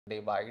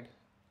divide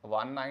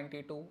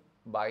 192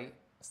 by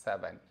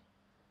 7.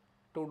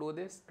 To do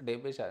this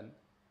division,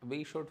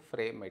 we should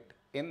frame it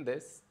in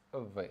this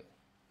way.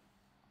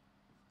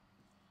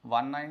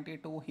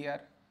 192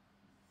 here,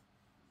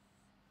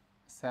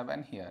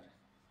 7 here.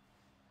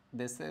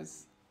 This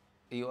is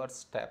your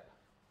step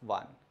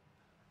 1.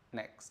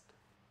 Next,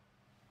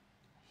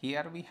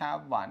 here we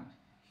have 1,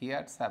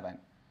 here 7.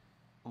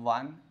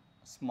 1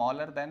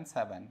 smaller than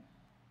 7,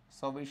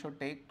 so we should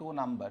take two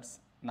numbers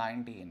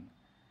 19.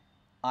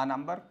 A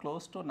number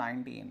close to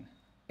 19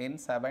 in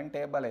 7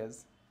 table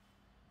is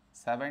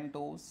 7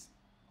 2's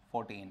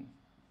 14.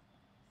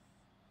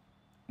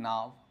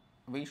 Now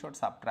we should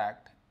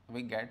subtract,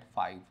 we get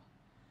 5.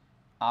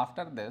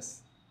 After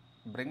this,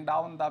 bring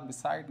down the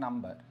beside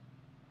number,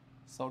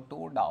 so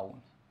 2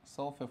 down,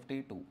 so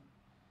 52.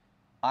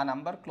 A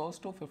number close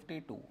to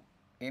 52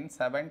 in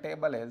 7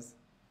 table is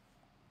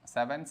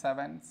 7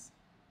 7's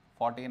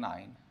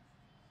 49.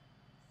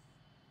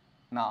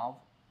 Now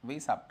we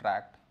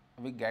subtract,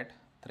 we get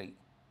 3.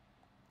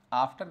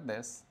 After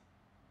this,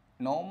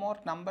 no more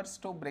numbers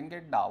to bring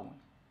it down.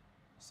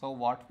 So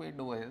what we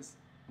do is,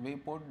 we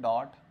put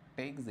dot,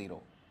 take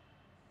 0.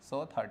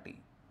 So 30.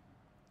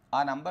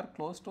 A number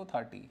close to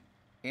 30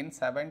 in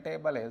 7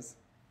 table is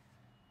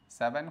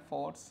 7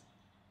 4's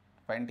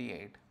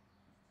 28.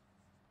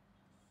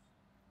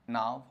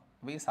 Now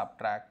we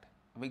subtract,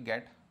 we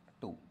get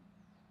 2.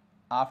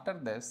 After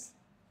this,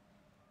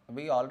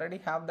 we already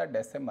have the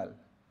decimal,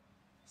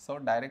 so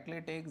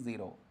directly take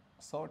 0,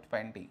 so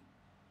 20.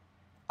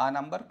 A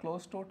number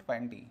close to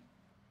 20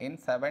 in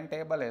 7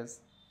 table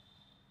is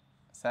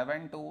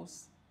 7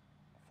 2's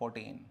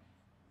 14.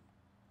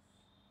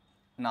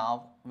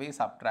 Now we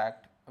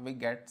subtract, we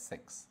get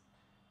 6,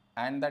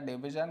 and the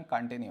division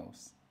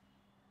continues.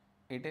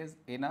 It is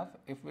enough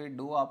if we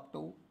do up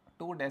to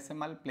 2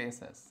 decimal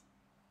places.